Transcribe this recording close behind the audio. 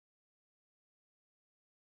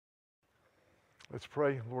Let's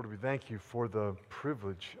pray. Lord, we thank you for the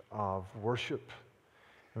privilege of worship.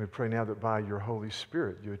 And we pray now that by your Holy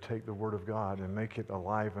Spirit, you would take the Word of God and make it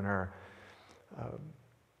alive in our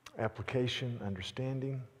application,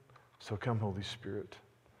 understanding. So come, Holy Spirit.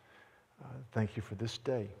 Thank you for this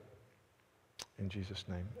day. In Jesus'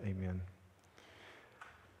 name, amen.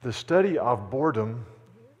 The study of boredom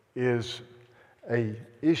is an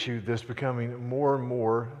issue that's becoming more and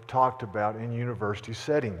more talked about in university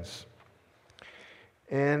settings.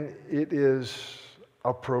 And it is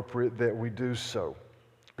appropriate that we do so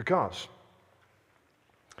because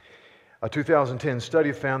a 2010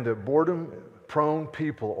 study found that boredom-prone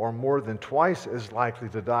people are more than twice as likely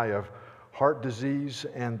to die of heart disease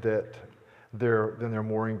and than their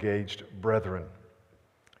more engaged brethren.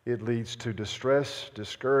 It leads to distress,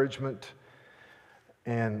 discouragement,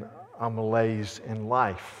 and a malaise in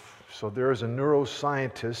life. So there is a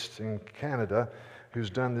neuroscientist in Canada who's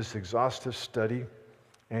done this exhaustive study,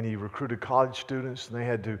 and he recruited college students, and they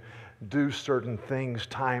had to do certain things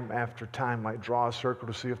time after time, like draw a circle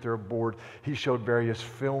to see if they're bored. He showed various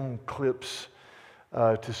film clips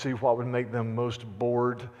to see what would make them most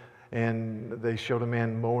bored, and they showed a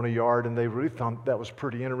man mowing a yard, and they really thought that was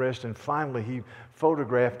pretty interesting. Finally, he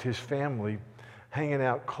photographed his family hanging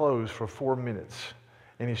out clothes for 4 minutes,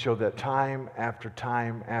 and he showed that time after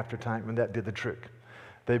time after time, and that did the trick.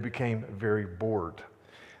 They became very bored.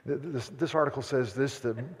 This article says this,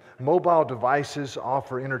 that mobile devices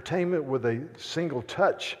offer entertainment with a single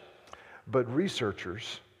touch, but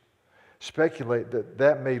researchers speculate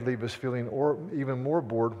that may leave us feeling even more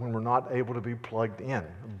bored when we're not able to be plugged in.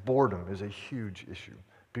 Boredom is a huge issue.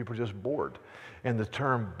 People are just bored. And the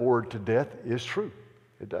term bored to death is true.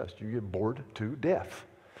 It does. You get bored to death.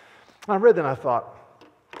 I read that and I thought,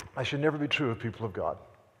 I should never be true of people of God.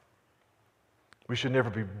 We should never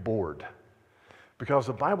be bored. Because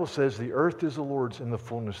the Bible says the earth is the Lord's and the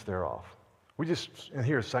fullness thereof. We just in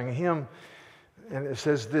here sang a hymn, and it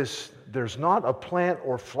says this, there's not a plant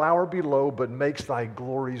or flower below, but makes thy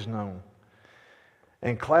glories known.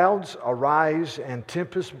 And clouds arise and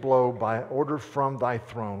tempests blow by order from thy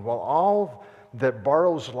throne. While all that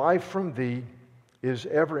borrows life from thee is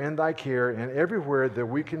ever in thy care, and everywhere that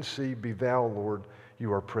we can see, be thou, Lord,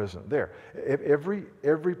 you are present. There.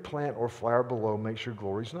 Every plant or flower below makes your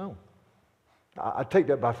glories known. I take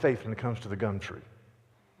that by faith when it comes to the gum tree.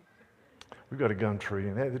 We've got a gum tree,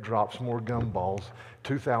 and it drops more gum balls,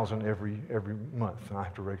 2,000 every month, and I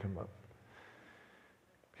have to rake them up.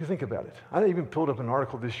 You think about it. I even pulled up an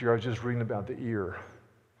article this year. I was just reading about the ear.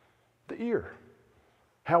 The ear.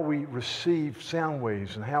 How we receive sound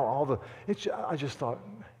waves and how all the... I just thought,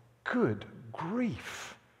 good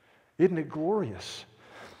grief. Isn't it glorious?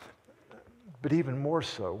 But even more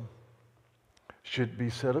so, should be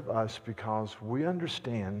said of us because we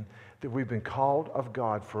understand that we've been called of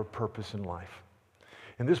God for a purpose in life.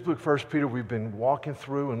 In this book, 1 Peter, we've been walking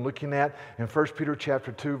through and looking at, in 1 Peter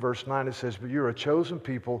chapter 2, verse 9, it says, but you're a chosen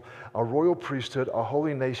people, a royal priesthood, a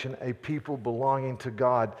holy nation, a people belonging to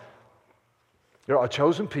God. You're a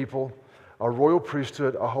chosen people, a royal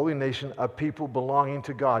priesthood, a holy nation, a people belonging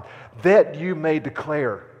to God, that you may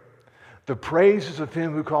declare the praises of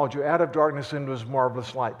him who called you out of darkness into his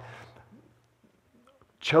marvelous light.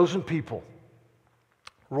 Chosen people,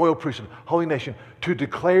 royal priesthood, holy nation, to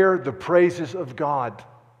declare the praises of God.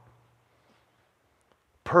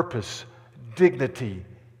 Purpose, dignity,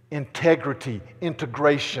 integrity,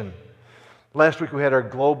 integration. Last week we had our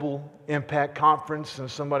Global Impact Conference,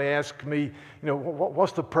 and somebody asked me,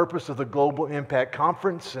 what's the purpose of the Global Impact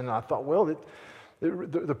Conference? And I thought, well,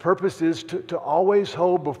 the purpose is to always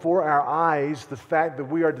hold before our eyes the fact that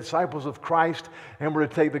we are disciples of Christ and we're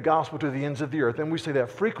to take the gospel to the ends of the earth. And we say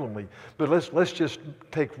that frequently, but let's just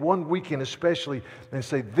take one weekend especially and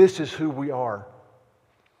say this is who we are.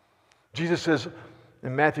 Jesus says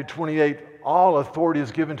in Matthew 28, all authority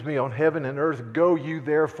is given to me on heaven and earth. Go you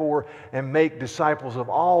therefore and make disciples of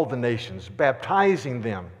all the nations, baptizing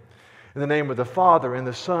them in the name of the Father and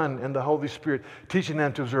the Son and the Holy Spirit, teaching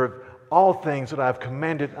them to observe all things that I have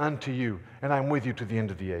commanded unto you, and I'm with you to the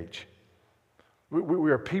end of the age.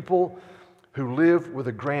 We are people who live with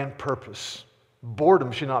a grand purpose.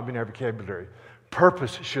 Boredom should not be in our vocabulary.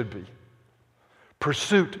 Purpose should be.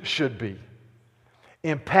 Pursuit should be.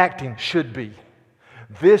 Impacting should be.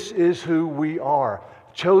 This is who we are.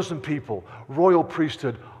 Chosen people, royal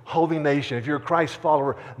priesthood, holy nation. If you're a Christ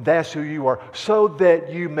follower, that's who you are, so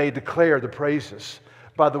that you may declare the praises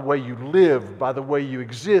by the way you live, by the way you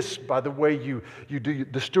exist, by the way you do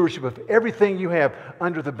the stewardship of everything you have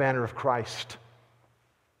under the banner of Christ.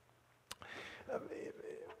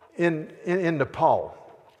 In Nepal,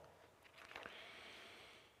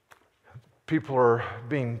 People are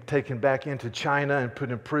being taken back into China and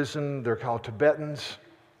put in prison. They're called Tibetans.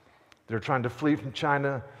 They're trying to flee from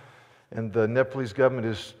China, and the Nepalese government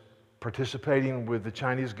is participating with the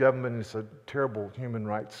Chinese government. It's a terrible human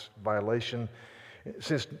rights violation.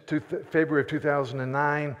 Since February of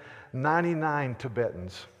 2009, 99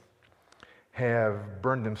 Tibetans have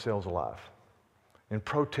burned themselves alive in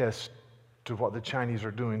protest to what the Chinese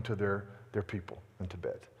are doing to their people in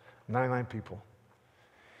Tibet. 99 people.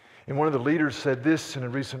 And one of the leaders said this in a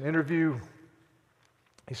recent interview.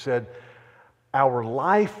 He said, "Our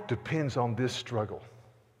life depends on this struggle,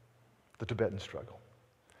 the Tibetan struggle.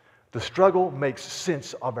 The struggle makes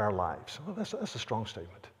sense of our lives." Well, that's a strong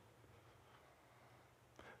statement.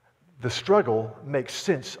 The struggle makes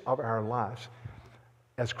sense of our lives.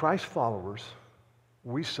 As Christ followers,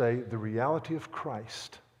 we say the reality of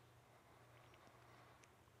Christ,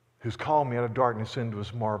 who's called me out of darkness into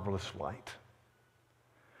his marvelous light.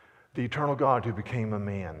 The eternal God who became a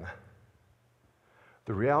man.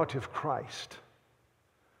 The reality of Christ,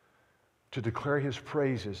 to declare his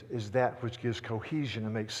praises, is that which gives cohesion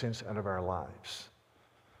and makes sense out of our lives.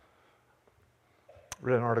 I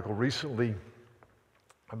read an article recently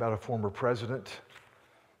about a former president,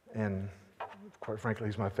 and quite frankly,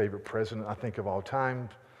 he's my favorite president, I think, of all time,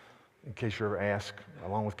 in case you ever ask,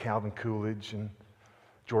 along with Calvin Coolidge and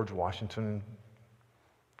George Washington and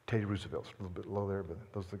Teddy Roosevelt's a little bit low there, but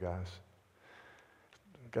those are the guys.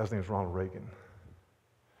 The guy's name is Ronald Reagan.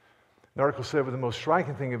 The article said, well, the most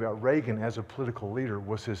striking thing about Reagan as a political leader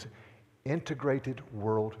was his integrated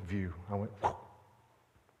worldview. I went, whew,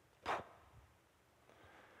 whew.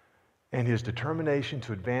 And his determination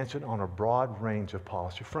to advance it on a broad range of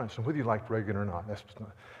policy fronts. And whether you like Reagan or not,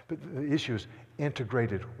 but the issue is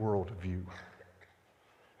integrated worldview.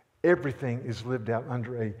 Everything is lived out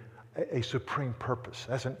under a supreme purpose.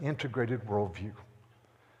 That's an integrated worldview.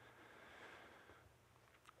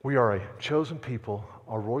 We are a chosen people,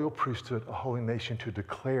 a royal priesthood, a holy nation, to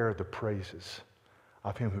declare the praises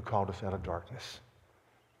of him who called us out of darkness.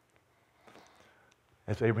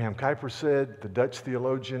 As Abraham Kuyper said, the Dutch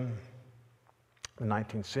theologian in the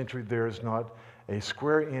 19th century, there is not a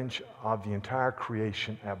square inch of the entire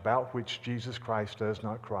creation about which Jesus Christ does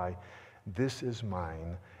not cry, "This is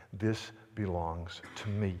mine, this belongs to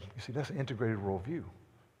me." You see, that's an integrated worldview.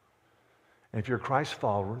 And if you're a Christ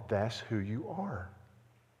follower, that's who you are.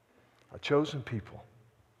 A chosen people,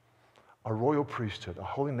 a royal priesthood, a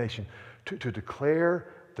holy nation, to declare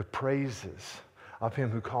the praises of him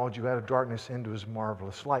who called you out of darkness into his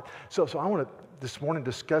marvelous light. So I want to this morning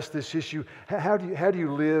discuss this issue. How do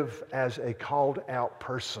you live as a called out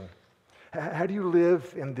person? How do you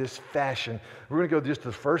live in this fashion? We're going to go just to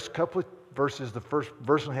the first couple of verses, the first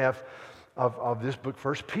verse and a half of this book,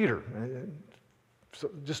 1 Peter. So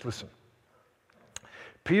just listen.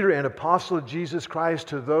 Peter, an apostle of Jesus Christ,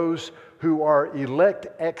 to those who are elect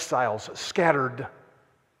exiles scattered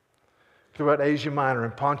throughout Asia Minor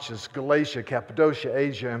and Pontus, Galatia, Cappadocia,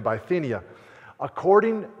 Asia, and Bithynia,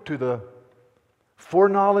 according to the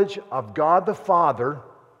foreknowledge of God the Father,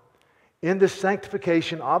 in the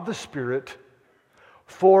sanctification of the Spirit,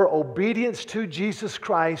 for obedience to Jesus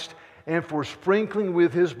Christ, and for sprinkling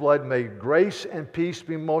with his blood, may grace and peace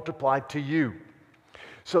be multiplied to you.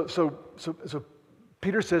 So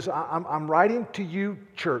Peter says, I'm writing to you,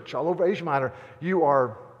 church, all over Asia Minor. You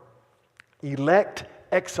are elect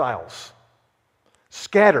exiles,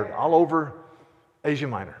 scattered all over Asia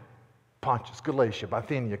Minor, Pontus, Galatia,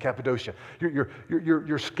 Bithynia, Cappadocia.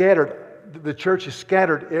 You're scattered. The church is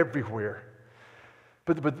scattered everywhere.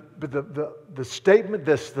 But the statement,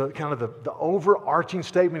 the overarching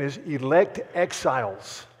statement is elect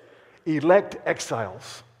exiles. Elect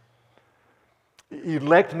exiles.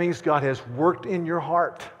 Elect means God has worked in your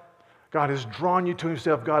heart. God has drawn you to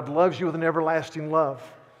himself. God loves you with an everlasting love.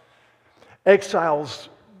 Exiles,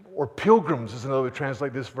 or pilgrims is another way to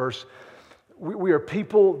translate this verse. We are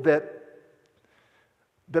people that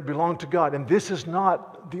belong to God. And this is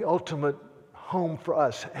not the ultimate home for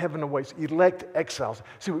us. Heaven awaits. Elect exiles.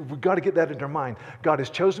 See, we've got to get that in our mind. God has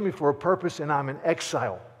chosen me for a purpose, and I'm an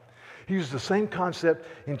exile. He uses the same concept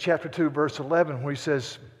in chapter 2, verse 11, where he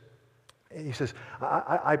says,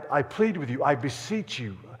 I plead with you, I beseech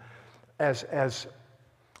you, as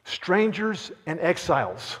strangers and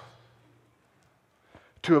exiles,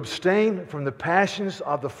 to abstain from the passions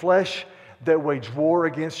of the flesh that wage war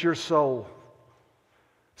against your soul.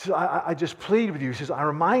 So I just plead with you. He says, I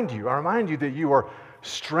remind you that you are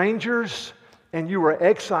strangers and you are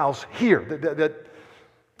exiles here. That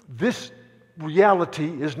this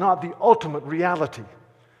reality is not the ultimate reality.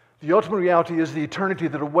 The ultimate reality is the eternity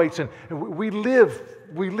that awaits. And we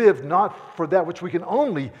live not for that which we can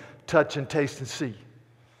only touch and taste and see.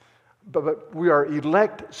 But we are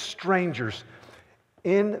elect strangers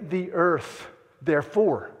in the earth.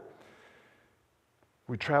 Therefore,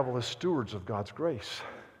 we travel as stewards of God's grace.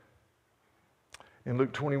 In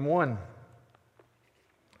Luke 21,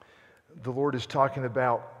 the Lord is talking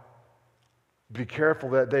about, be careful,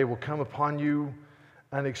 that day will come upon you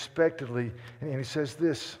unexpectedly. And he says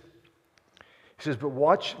this. He says, but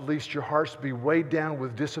watch lest your hearts be weighed down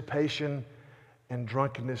with dissipation and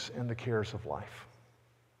drunkenness and the cares of life.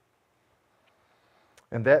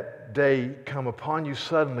 And that day come upon you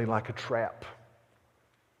suddenly like a trap.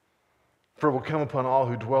 For it will come upon all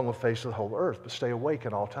who dwell on the face of the whole earth, but stay awake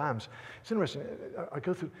at all times. It's interesting. I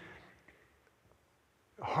go through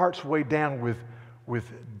hearts weighed down with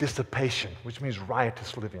dissipation, which means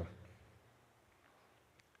riotous living,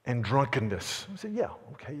 and drunkenness. I said, yeah,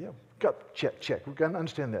 okay, yeah, check. We've got to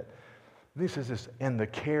understand that. Then he says this, and the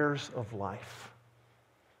cares of life.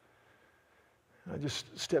 I just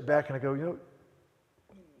step back and I go,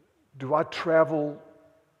 do I travel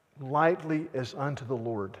lightly as unto the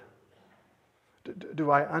Lord? Do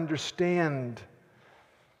I understand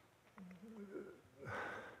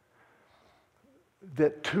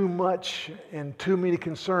that too much and too many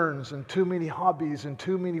concerns and too many hobbies and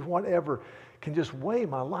too many whatever can just weigh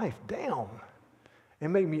my life down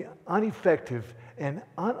and make me ineffective and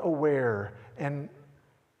unaware and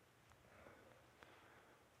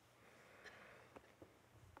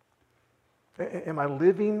am I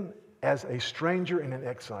living as a stranger and an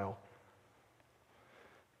exile?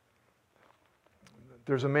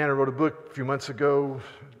 There's a man who wrote a book a few months ago.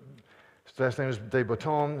 His last name is de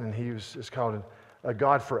Botton, and it's called A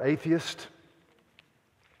God for Atheists.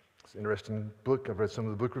 It's an interesting book. I've read some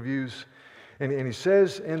of the book reviews. And he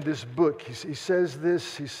says in this book, he says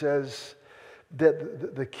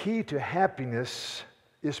that the key to happiness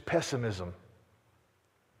is pessimism.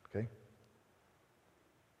 Okay?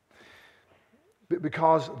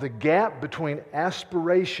 Because the gap between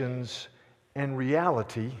aspirations and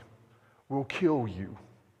reality will kill you.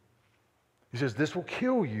 He says this will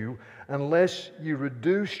kill you unless you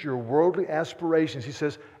reduce your worldly aspirations, he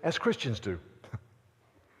says, as Christians do.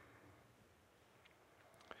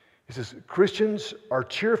 He says Christians are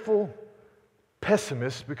cheerful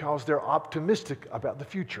pessimists because they're optimistic about the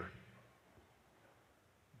future.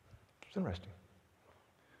 It's interesting.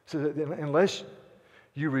 So that unless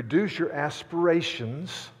you reduce your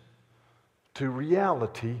aspirations to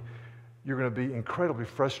reality, you're going to be incredibly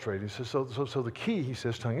frustrated. He says, so the key, he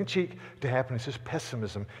says, tongue-in-cheek, to happiness is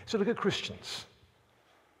pessimism. So look at Christians.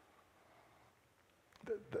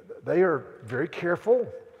 They are very careful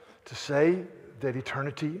to say that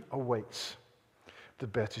eternity awaits. The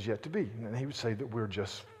best is yet to be. And he would say that we're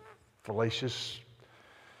just fallacious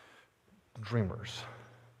dreamers.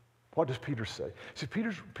 What does Peter say? See,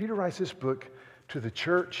 Peter writes this book to the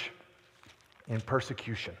church in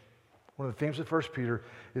persecution. One of the themes of 1 Peter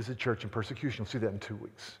is the church in persecution. We'll see that in 2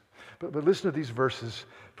 weeks. But listen to these verses.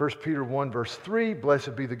 1 Peter 1, verse 3,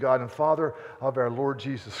 blessed be the God and Father of our Lord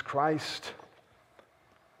Jesus Christ.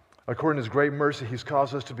 According to his great mercy, he's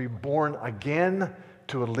caused us to be born again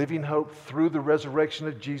to a living hope through the resurrection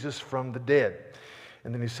of Jesus from the dead.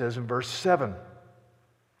 And then he says in verse 7,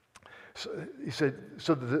 so he said,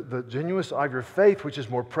 so the genuineness of your faith, which is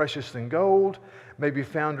more precious than gold, may be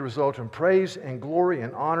found to result in praise and glory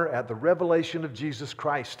and honor at the revelation of Jesus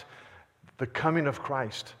Christ, the coming of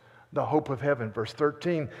Christ, the hope of heaven. Verse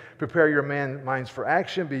 13, prepare your minds for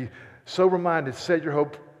action, be sober-minded, set your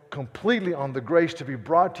hope completely on the grace to be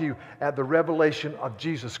brought to you at the revelation of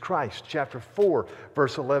Jesus Christ. Chapter 4,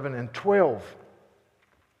 verse 11 and 12.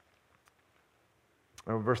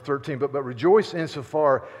 Verse 13, but rejoice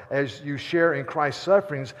insofar as you share in Christ's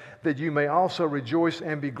sufferings, that you may also rejoice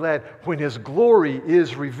and be glad when his glory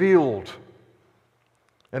is revealed.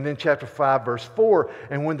 And then chapter 5, verse 4,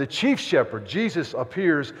 and when the chief shepherd, Jesus,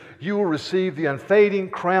 appears, you will receive the unfading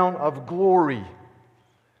crown of glory.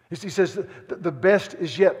 He says the best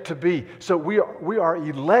is yet to be. So we are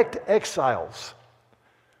elect exiles.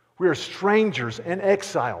 We are strangers and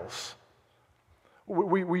exiles.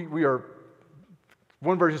 We are...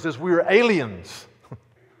 One version says we are aliens.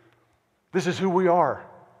 This is who we are.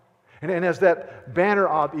 And as that banner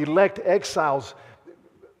of elect exiles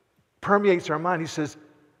permeates our mind, he says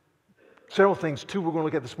several things. 2 we're going to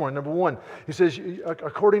look at this morning. Number 1, he says,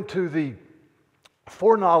 according to the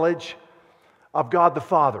foreknowledge of God the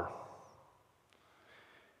Father.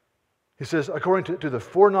 He says, according to the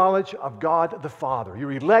foreknowledge of God the Father.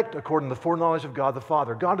 You're elect according to the foreknowledge of God the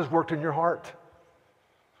Father. God has worked in your heart.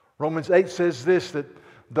 Romans 8 says this, that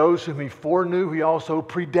Those whom he foreknew, he also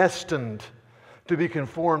predestined to be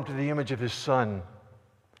conformed to the image of his Son.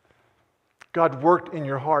 God worked in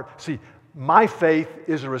your heart. See, my faith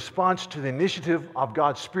is a response to the initiative of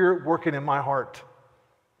God's Spirit working in my heart.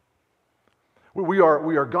 We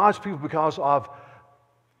are God's people because of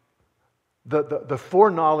the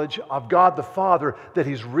foreknowledge of God the Father that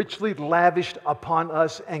he's richly lavished upon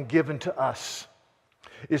us and given to us.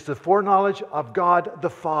 It's the foreknowledge of God the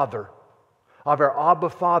Father, of our Abba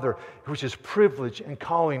Father, which is privilege and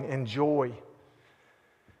calling and joy.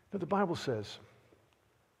 But the Bible says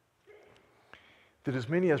that as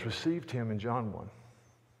many as received him in John 1,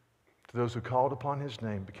 to those who called upon his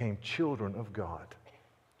name became children of God.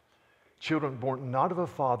 Children born not of a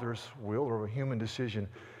father's will or a human decision,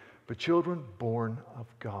 but children born of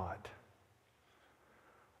God.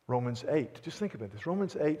 Romans 8, just think about this.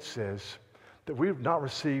 Romans 8 says that we have not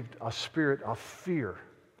received a spirit of fear,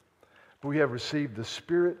 but we have received the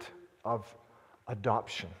spirit of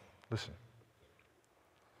adoption. Listen.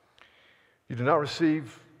 You do not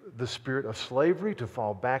receive the spirit of slavery to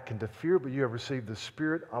fall back into fear, but you have received the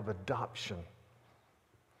spirit of adoption.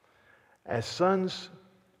 As sons,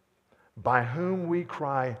 by whom we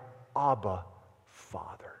cry, Abba,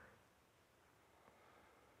 Father.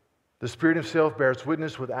 The Spirit himself bears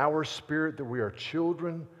witness with our spirit that we are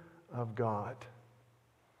children of God.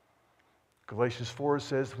 Galatians 4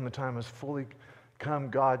 says, when the time has fully come,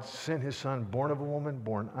 God sent his Son, born of a woman,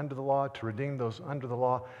 born under the law, to redeem those under the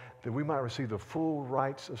law, that we might receive the full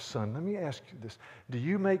rights of son. Let me ask you this. Do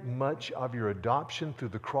you make much of your adoption through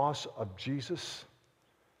the cross of Jesus?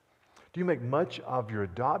 Do you make much of your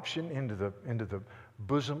adoption into the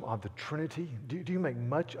bosom of the Trinity? Do you make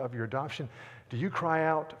much of your adoption? Do you cry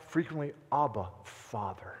out frequently, Abba,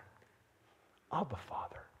 Father? Abba,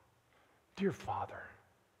 Father. Dear Father.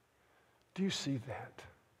 Do you see that?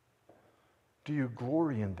 Do you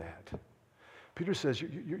glory in that? Peter says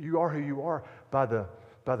you are who you are by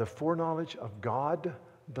the foreknowledge of God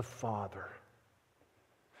the Father.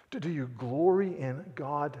 Do you glory in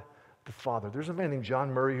God the Father? There's a man named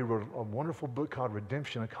John Murray who wrote a wonderful book called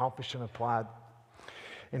Redemption, Accomplished and Applied.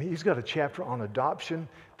 And he's got a chapter on adoption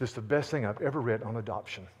that's the best thing I've ever read on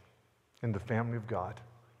adoption in the family of God.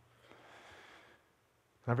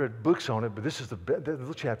 I've read books on it, but this is the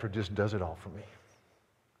little chapter just does it all for me.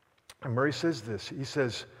 And Murray says this. He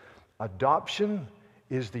says, adoption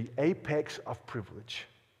is the apex of privilege.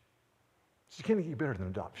 So you can't get better than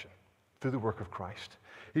adoption through the work of Christ.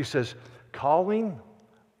 He says, calling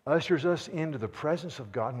ushers us into the presence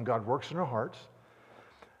of God, and God works in our hearts.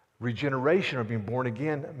 Regeneration, or being born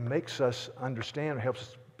again, makes us understand, or helps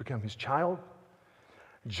us become his child.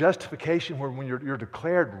 Justification, where when you're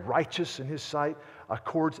declared righteous in his sight,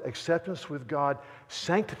 accords acceptance with God.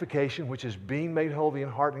 Sanctification, which is being made holy in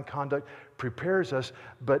heart and conduct, prepares us.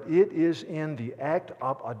 But it is in the act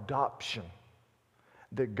of adoption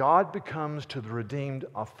that God becomes to the redeemed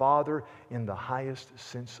a father in the highest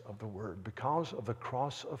sense of the word. Because of the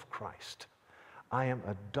cross of Christ, I am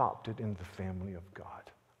adopted into the family of God.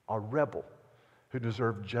 A rebel who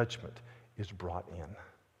deserved judgment is brought in.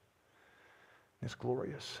 It's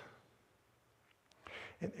glorious.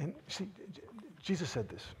 And see, Jesus said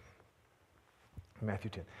this in Matthew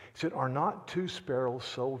 10. He said, are not two sparrows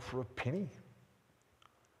sold for a penny?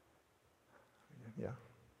 Yeah.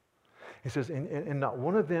 He says, and not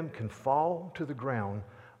one of them can fall to the ground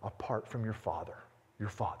apart from your Father. Your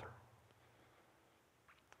Father.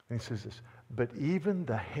 And he says this, but even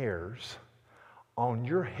the hairs on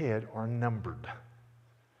your head are numbered.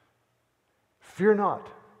 Fear not,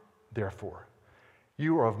 therefore.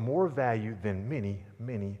 You are of more value than many,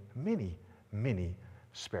 many, many, many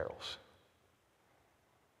sparrows.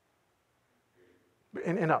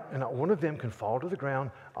 And not one of them can fall to the ground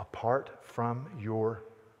apart from your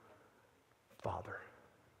Father.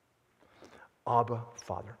 Abba,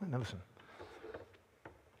 Father. Now listen.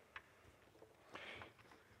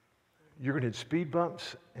 You're going to hit speed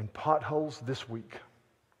bumps and potholes this week.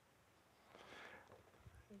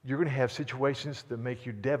 You're going to have situations that make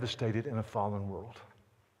you devastated in a fallen world.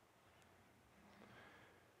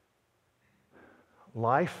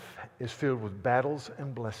 Life is filled with battles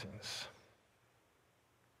and blessings.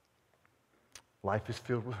 Life is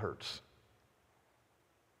filled with hurts.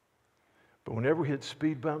 But whenever we hit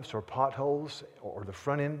speed bumps or potholes, or the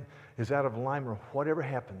front end is out of alignment, or whatever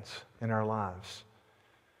happens in our lives,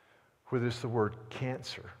 whether it's the word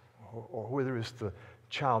cancer, or whether it's the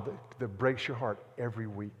child that breaks your heart every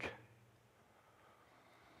week,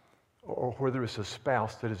 or whether it's a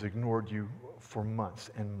spouse that has ignored you for months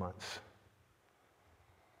and months,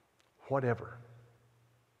 whatever,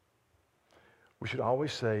 we should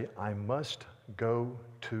always say, I must go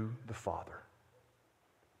to the Father.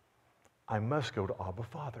 I must go to Abba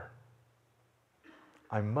Father.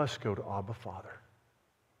 I must go to Abba Father.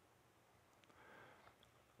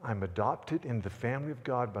 I'm adopted in the family of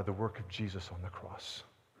God by the work of Jesus on the cross.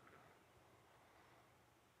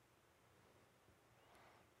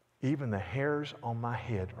 Even the hairs on my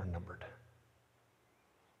head are numbered.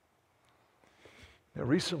 Now,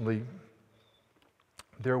 recently,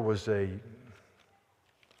 there was a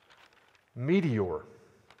meteor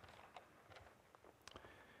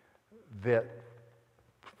that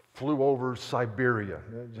flew over Siberia.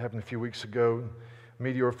 It happened a few weeks ago.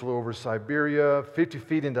 Meteor flew over Siberia, 50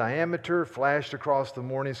 feet in diameter, flashed across the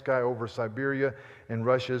morning sky over Siberia and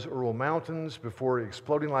Russia's Ural Mountains before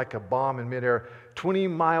exploding like a bomb in midair 20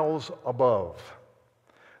 miles above.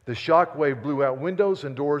 The shock wave blew out windows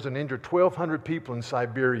and doors and injured 1,200 people in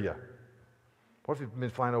Siberia. What if you've been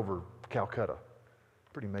flying over Calcutta?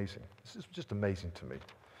 Pretty amazing. This is just amazing to me.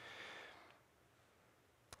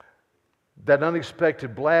 That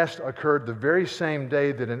unexpected blast occurred the very same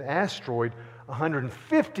day that an asteroid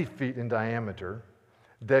 150 feet in diameter,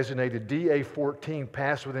 designated DA-14,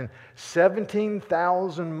 passed within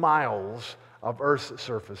 17,000 miles of Earth's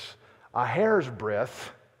surface, a hair's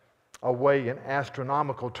breadth away in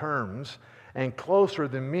astronomical terms, and closer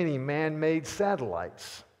than many man-made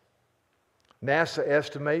satellites. NASA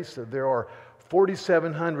estimates that there are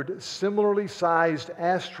 4,700 similarly sized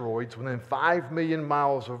asteroids within 5 million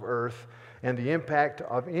miles of Earth, and the impact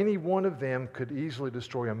of any one of them could easily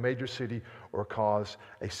destroy a major city or cause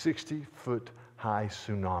a 60-foot-high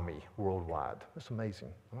tsunami worldwide. That's amazing.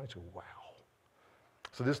 I said, wow.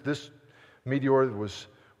 So this meteor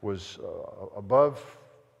was above,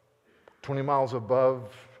 20 miles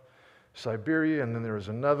above Siberia, and then there was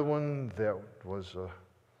another one that was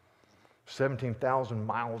 17,000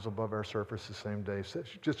 miles above our surface the same day. So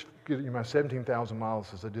just get in your mind, 17,000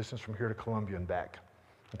 miles is the distance from here to Colombia and back.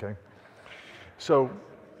 Okay? So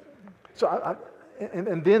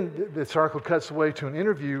then this article cuts away to an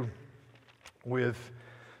interview with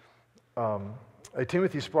a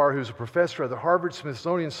Timothy Spar, who's a professor at the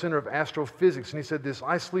Harvard-Smithsonian Center of Astrophysics, and he said this: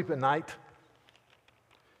 I sleep at night,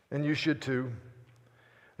 and you should too.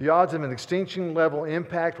 The odds of an extinction-level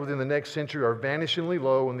impact within the next century are vanishingly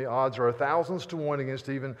low, and the odds are 1,000s to 1 against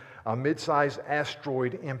even a mid-sized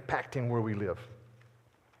asteroid impacting where we live.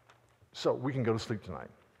 So we can go to sleep tonight.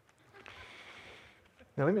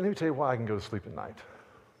 Now, let me tell you why I can go to sleep at night.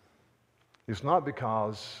 It's not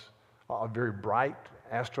because a very bright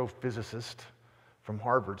astrophysicist from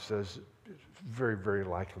Harvard says it's very, very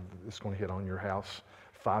likely it's going to hit on your house,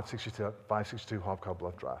 562 Hobcob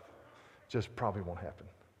Bluff Drive. Just probably won't happen.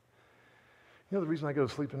 You know the reason I go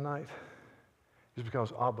to sleep at night is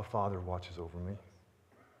because Abba Father watches over me.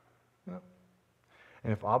 You know?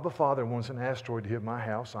 And if Abba Father wants an asteroid to hit my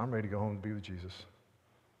house, I'm ready to go home and be with Jesus.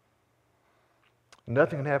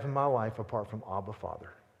 Nothing can happen in my life apart from Abba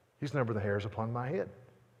Father. He's numbered the hairs upon my head.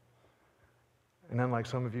 And unlike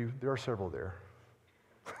some of you, there are several there.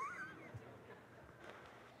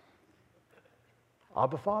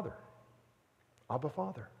 Abba Father. Abba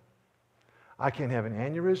Father. I can't have an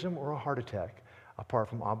aneurysm or a heart attack apart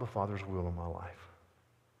from Abba Father's will in my life.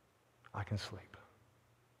 I can sleep.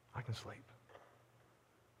 I can sleep.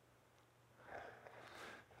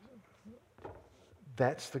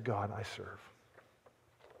 That's the God I serve.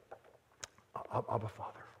 Abba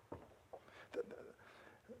Father.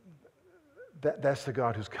 That's the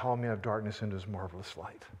God who's called me out of darkness into his marvelous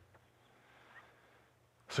light.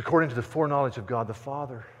 So according to the foreknowledge of God the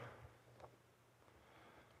Father,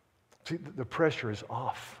 see, the pressure is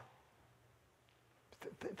off.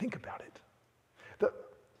 Think about it.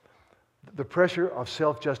 The pressure of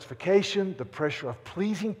self-justification, the pressure of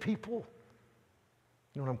pleasing people.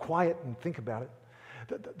 You know, when I'm quiet and think about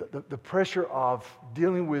it, the pressure of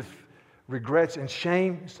dealing with regrets and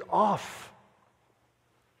shame is off.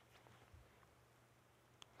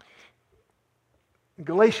 In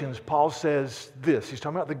Galatians, Paul says this. He's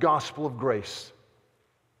talking about the gospel of grace.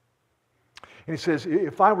 And he says,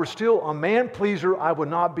 if I were still a man-pleaser, I would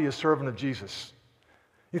not be a servant of Jesus.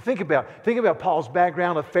 You think about Paul's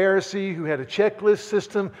background, a Pharisee who had a checklist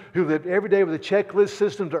system, who lived every day with a checklist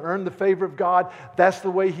system to earn the favor of God. That's the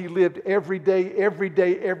way he lived every day, every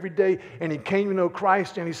day, every day. And he came to know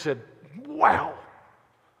Christ and he said, wow,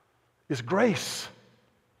 it's grace.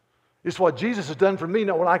 It's what Jesus has done for me,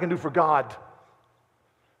 not what I can do for God.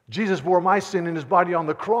 Jesus bore my sin in his body on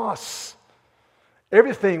the cross.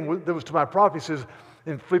 Everything that was to my profit, he says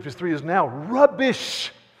in Philippians 3, is now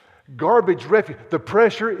rubbish, garbage, refuse. The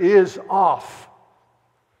pressure is off.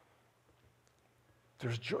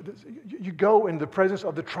 There's joy. You go in the presence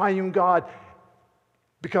of the triune God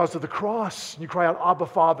because of the cross. You cry out, Abba,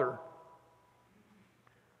 Father.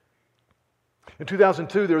 In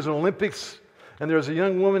 2002, there was an Olympics, and there was a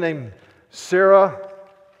young woman named Sarah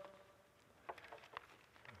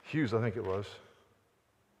Hughes, I think it was.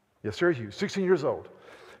 Yeah, Sarah Hughes, 16 years old.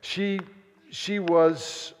 She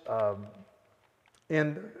was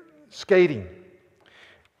in skating,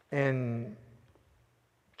 and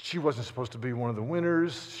she wasn't supposed to be one of the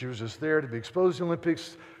winners. She was just there to be exposed to the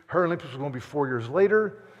Olympics. Her Olympics was going to be 4 years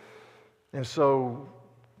later, and so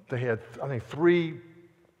they had, I think, 3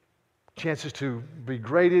 chances to be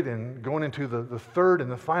graded, and going into the third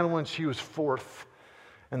and the final one, she was 4th.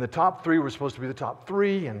 And the top 3 were supposed to be the top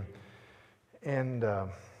 3, and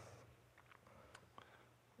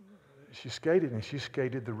she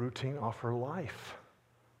skated the routine off her life.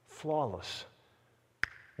 Flawless.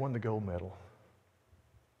 Won the gold medal.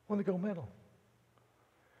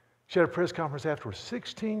 She had a press conference afterwards,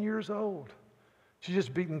 16 years old. She's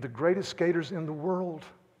just beaten the greatest skaters in the world.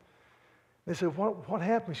 They said, what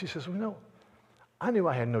happened? She says, well, I knew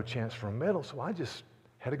I had no chance for a medal, so I just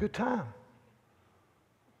had a good time.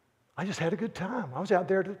 I was out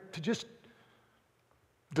there to just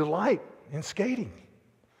delight in skating.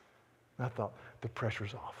 And I thought, the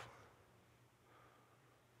pressure's off.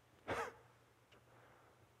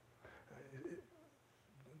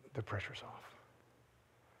 The pressure's off.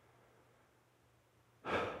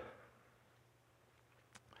 And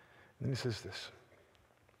then he says this.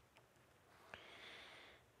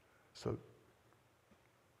 So,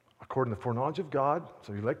 according to the foreknowledge of God,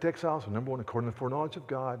 so elect exiles, so number 1, according to the foreknowledge of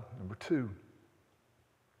God. Number 2,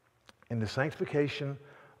 in the sanctification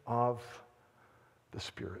of the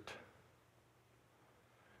Spirit.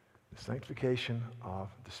 The sanctification of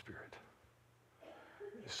the Spirit.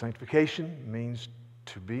 Sanctification means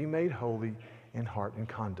to be made holy in heart and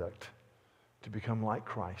conduct, to become like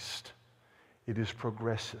Christ. It is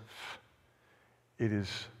progressive. It is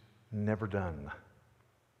never done.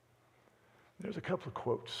 There's a couple of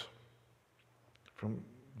quotes from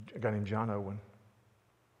a guy named John Owen.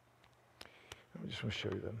 I just want to show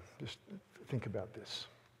you them. Just think about this.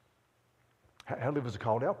 How to live as a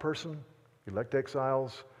called out person, elect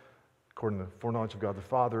exiles, according to the foreknowledge of God the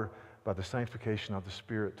Father, by the sanctification of the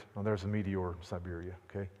Spirit. Oh, there's a meteor in Siberia,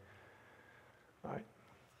 okay? All right.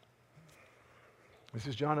 This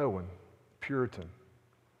is John Owen, Puritan.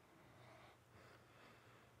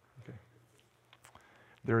 Okay.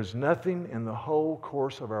 There is nothing in the whole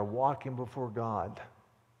course of our walking before God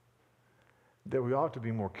that we ought to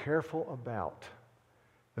be more careful about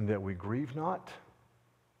than that we grieve not,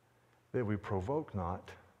 that we provoke not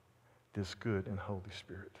this good and Holy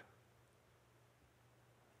Spirit.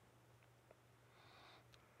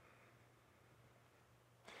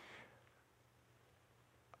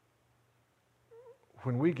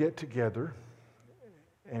 When we get together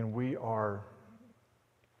and we are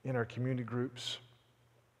in our community groups,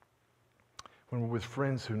 when we're with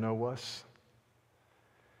friends who know us,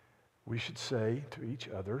 we should say to each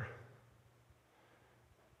other,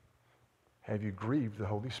 have you grieved the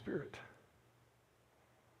Holy Spirit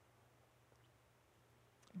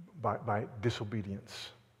by disobedience?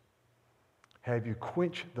 Have you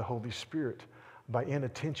quenched the Holy Spirit by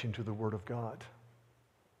inattention to the Word of God?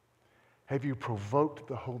 Have you provoked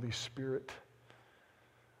the Holy Spirit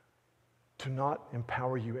to not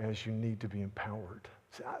empower you as you need to be empowered?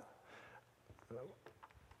 See,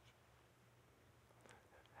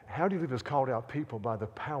 how do you live as called out people? By the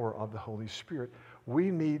power of the Holy Spirit.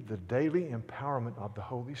 We need the daily empowerment of the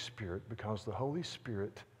Holy Spirit because the Holy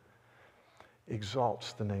Spirit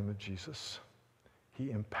exalts the name of Jesus.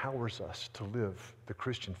 He empowers us to live the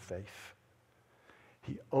Christian faith.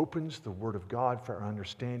 He opens the Word of God for our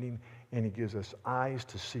understanding, and He gives us eyes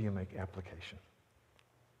to see and make application.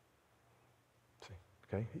 See,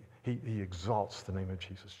 okay? He exalts the name of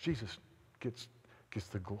Jesus. Jesus gets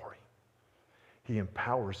the glory. He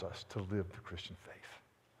empowers us to live the Christian faith,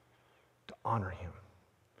 to honor Him.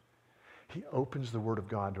 He opens the Word of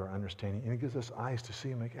God to our understanding, and He gives us eyes to see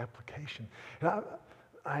and make application. And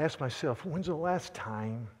I ask myself, when's the last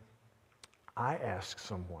time I asked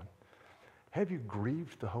someone, have you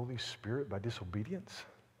grieved the Holy Spirit by disobedience?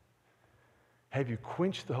 Have you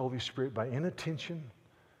quenched the Holy Spirit by inattention,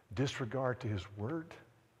 disregard to His Word?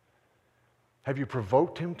 Have you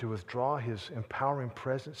provoked Him to withdraw His empowering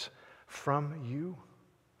presence from you?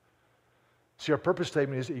 See, our purpose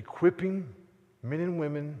statement is equipping men and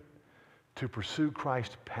women to pursue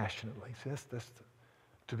Christ passionately. See, that's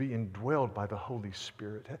to be indwelled by the Holy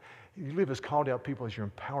Spirit. You live as called out people as you're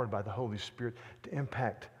empowered by the Holy Spirit to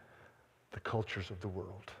impact the cultures of the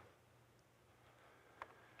world.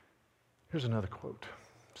 Here's another quote,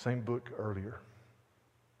 same book earlier.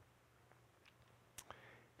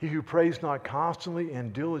 He who prays not constantly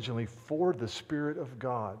and diligently for the Spirit of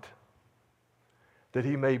God, that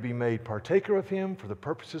he may be made partaker of him for the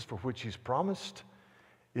purposes for which he's promised,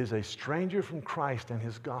 is a stranger from Christ and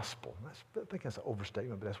his gospel. I think that's an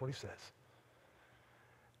overstatement, but that's what he says.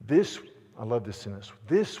 This, I love this sentence,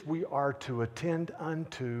 this we are to attend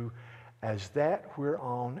unto as that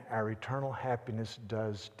whereon our eternal happiness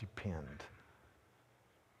does depend.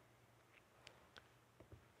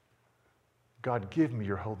 God, give me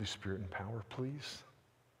your Holy Spirit and power, please.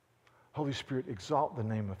 Holy Spirit, exalt the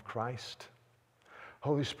name of Christ.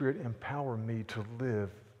 Holy Spirit, empower me to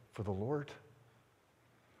live for the Lord.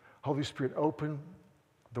 Holy Spirit, open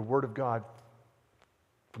the Word of God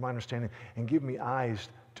for my understanding and give me eyes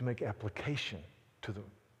to make application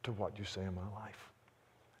to what you say in my life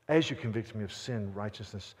as you convict me of sin,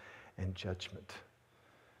 righteousness, and judgment.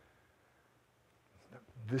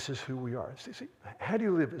 This is who we are. See, how do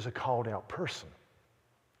you live as a called out person?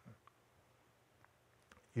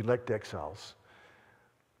 Elect exiles,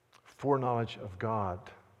 foreknowledge of God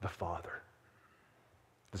the Father,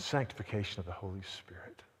 the sanctification of the Holy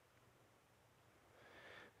Spirit.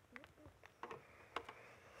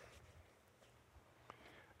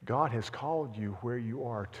 God has called you where you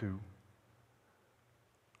are to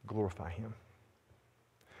glorify Him.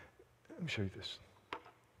 Let me show you this.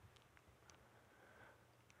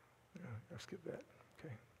 I'll skip that.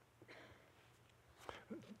 Okay.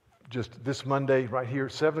 Just this Monday right here,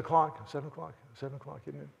 7 o'clock, isn't it?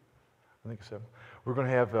 I think it's 7. We're going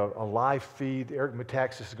to have a live feed. Eric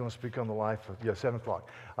Metaxas is going to speak on the life of, 7 o'clock,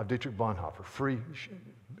 of Dietrich Bonhoeffer. Free,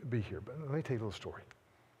 be here. But let me tell you a little story.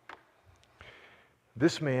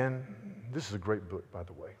 This man, this is a great book, by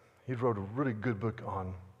the way. He wrote a really good book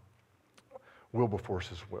on Wilberforce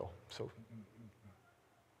as well. So,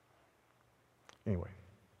 anyway.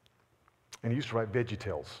 And he used to write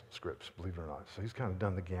VeggieTales scripts, believe it or not. So he's kind of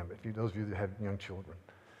done the gambit, those of you that have young children.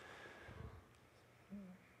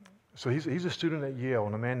 So he's a student at Yale,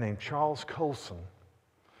 and a man named Charles Colson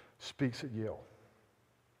speaks at Yale.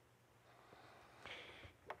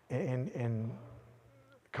 And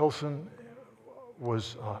Colson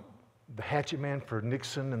was the hatchet man for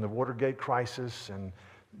Nixon and the Watergate crisis, and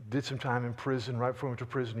did some time in prison. Right before he went to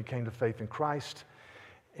prison, he came to faith in Christ.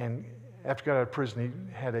 And after he got out of prison,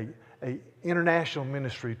 he had a international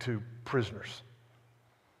ministry to prisoners.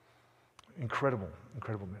 Incredible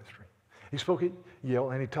ministry. He spoke at Yale,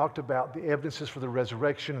 and he talked about the evidences for the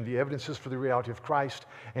resurrection and the evidences for the reality of Christ,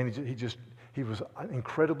 and he was an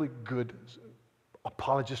incredibly good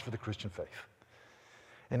apologist for the Christian faith.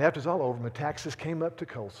 And after it's all over, Metaxas came up to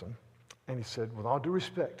Colson, and he said, with all due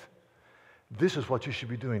respect, this is what you should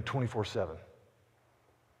be doing 24/7.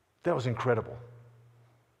 That was incredible.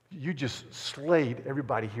 You just slayed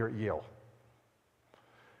everybody here at Yale.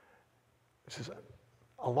 He says,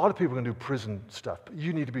 a lot of people can do prison stuff, but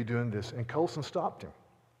you need to be doing this. And Colson stopped him,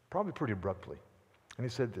 probably pretty abruptly. And he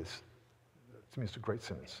said this. To me, it's a great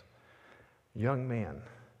sentence. Young man,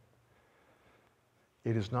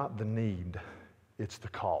 it is not the need, it's the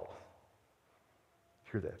call.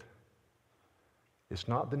 Hear that? It's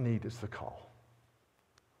not the need, it's the call.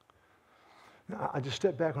 Now, I just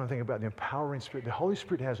step back when I think about the empowering Spirit. The Holy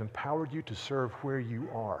Spirit has empowered you to serve where you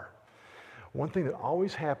are. One thing that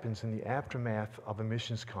always happens in the aftermath of a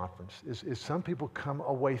missions conference is some people come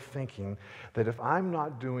away thinking that if I'm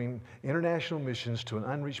not doing international missions to an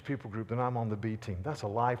unreached people group, then I'm on the B team. That's a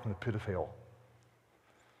lie from the pit of hell.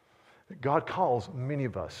 God calls many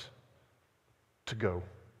of us to go,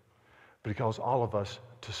 but He calls all of us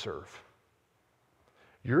to serve.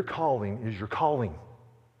 Your calling is your calling.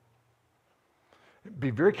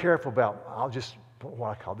 Be very careful about, what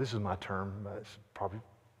I call, this is my term, it's probably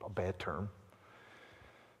a bad term.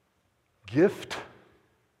 Gift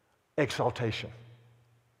exaltation.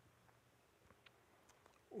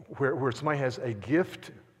 Where somebody has a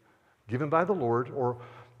gift given by the Lord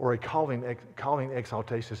or a calling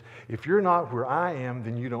exaltation. If you're not where I am,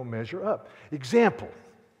 then you don't measure up. Example.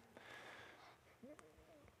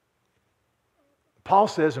 Paul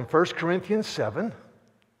says in 1 Corinthians 7,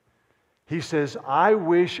 he says, I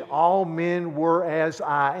wish all men were as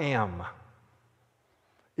I am.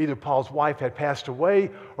 Either Paul's wife had passed away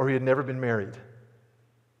or he had never been married.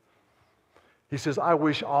 He says, I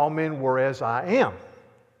wish all men were as I am.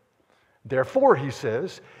 Therefore, he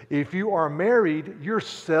says, if you are married, you're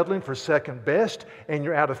settling for second best and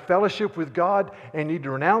you're out of fellowship with God and need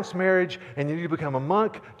to renounce marriage and you need to become a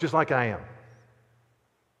monk just like I am.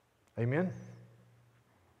 Amen?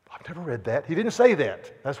 I've never read that. He didn't say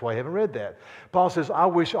that. That's why I haven't read that. Paul says, I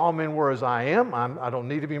wish all men were as I am. I don't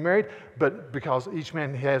need to be married, but because each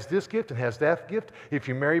man has this gift and has that gift, if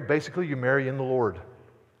you marry, basically you marry in the Lord.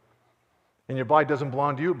 And your body doesn't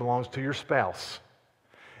belong to you, it belongs to your spouse.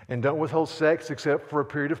 And don't withhold sex except for a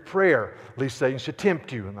period of prayer, lest Satan should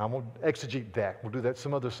tempt you. And I won't exegete that. We'll do that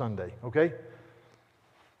some other Sunday, okay?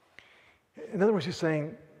 In other words, he's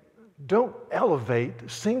saying, don't elevate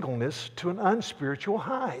singleness to an unspiritual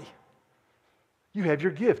high. You have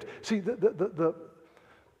your gift. See,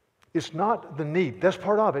 it's not the need. That's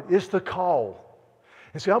part of it. It's the call.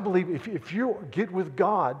 And see, I believe if you get with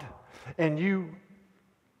God and you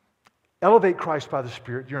elevate Christ by the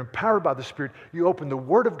Spirit, you're empowered by the Spirit, you open the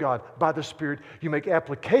Word of God by the Spirit, you make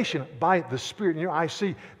application by the Spirit in your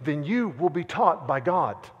IC, then you will be taught by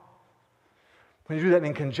God. When you do that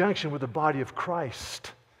in conjunction with the body of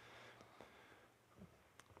Christ,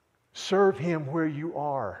 serve Him where you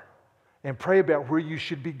are and pray about where you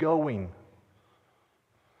should be going.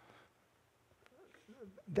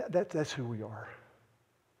 That's who we are.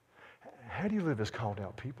 How do you live as called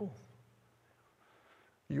out people?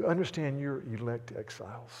 You understand you're elect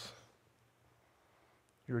exiles.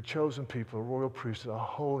 You're a chosen people, a royal priesthood, a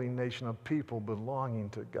holy nation of people belonging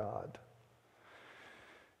to God.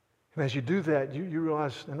 And as you do that, you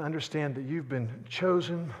realize and understand that you've been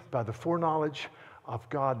chosen by the foreknowledge of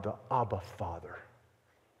God, the Abba Father.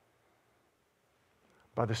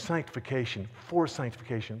 By the sanctification, for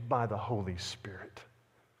sanctification, by the Holy Spirit.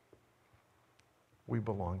 We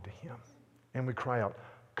belong to Him. And we cry out,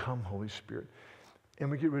 come, Holy Spirit. And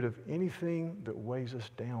we get rid of anything that weighs us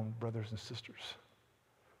down, brothers and sisters.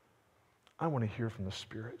 I want to hear from the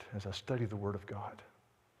Spirit as I study the Word of God.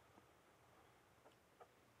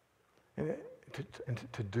 And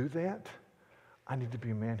to do that, I need to be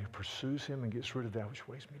a man who pursues Him and gets rid of that which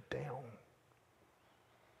weighs me down.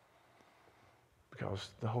 Because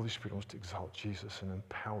the Holy Spirit wants to exalt Jesus and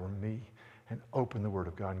empower me and open the Word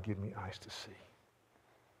of God and give me eyes to see.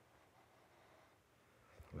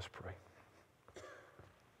 Let's pray.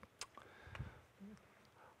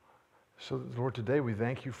 So, Lord, today we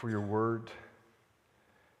thank you for your word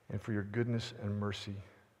and for your goodness and mercy.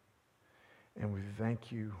 And we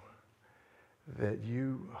thank you that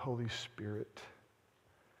you, Holy Spirit,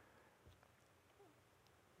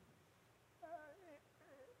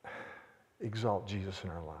 exalt Jesus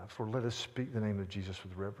in our lives. Lord, let us speak the name of Jesus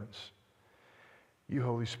with reverence. You,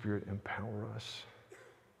 Holy Spirit, empower us.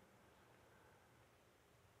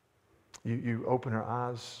 You open our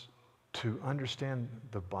eyes to understand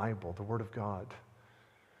the Bible, the Word of God.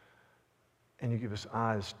 And you give us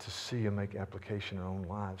eyes to see and make application in our own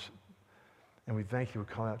lives. And we thank you. We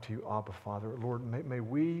call out to you, Abba, Father. Lord, may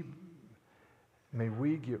we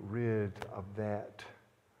get rid of that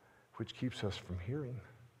which keeps us from hearing,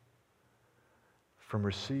 from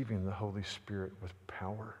receiving the Holy Spirit with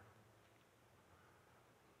power.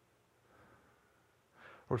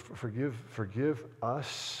 Lord, forgive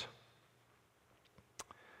us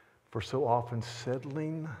for so often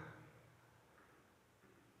settling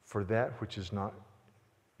for that which is not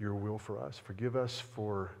your will for us. Forgive us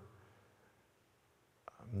for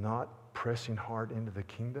not pressing hard into the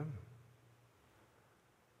kingdom.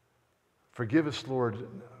 Forgive us, Lord,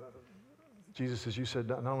 Jesus, as you said,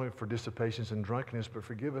 not only for dissipations and drunkenness, but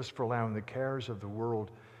forgive us for allowing the cares of the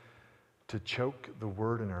world to choke the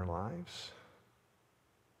word in our lives.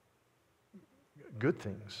 Good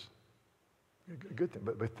things. Good thing,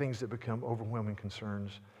 but things that become overwhelming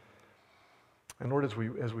concerns. And Lord,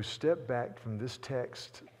 as we step back from this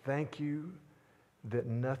text, thank you that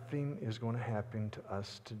nothing is going to happen to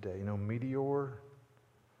us today. No meteor,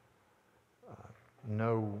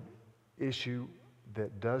 no issue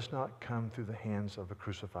that does not come through the hands of a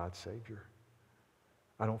crucified Savior.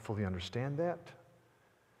 I don't fully understand that.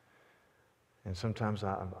 And sometimes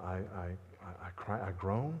I cry, I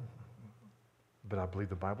groan, but I believe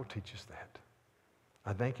the Bible teaches that.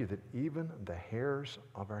 I thank you that even the hairs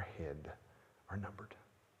of our head are numbered.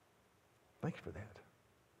 Thank you for that.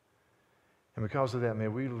 And because of that, may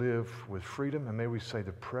we live with freedom, and may we say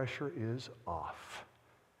the pressure is off,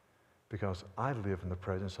 because I live in the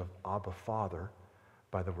presence of Abba Father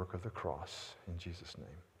by the work of the cross. In Jesus' name,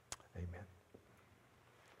 amen.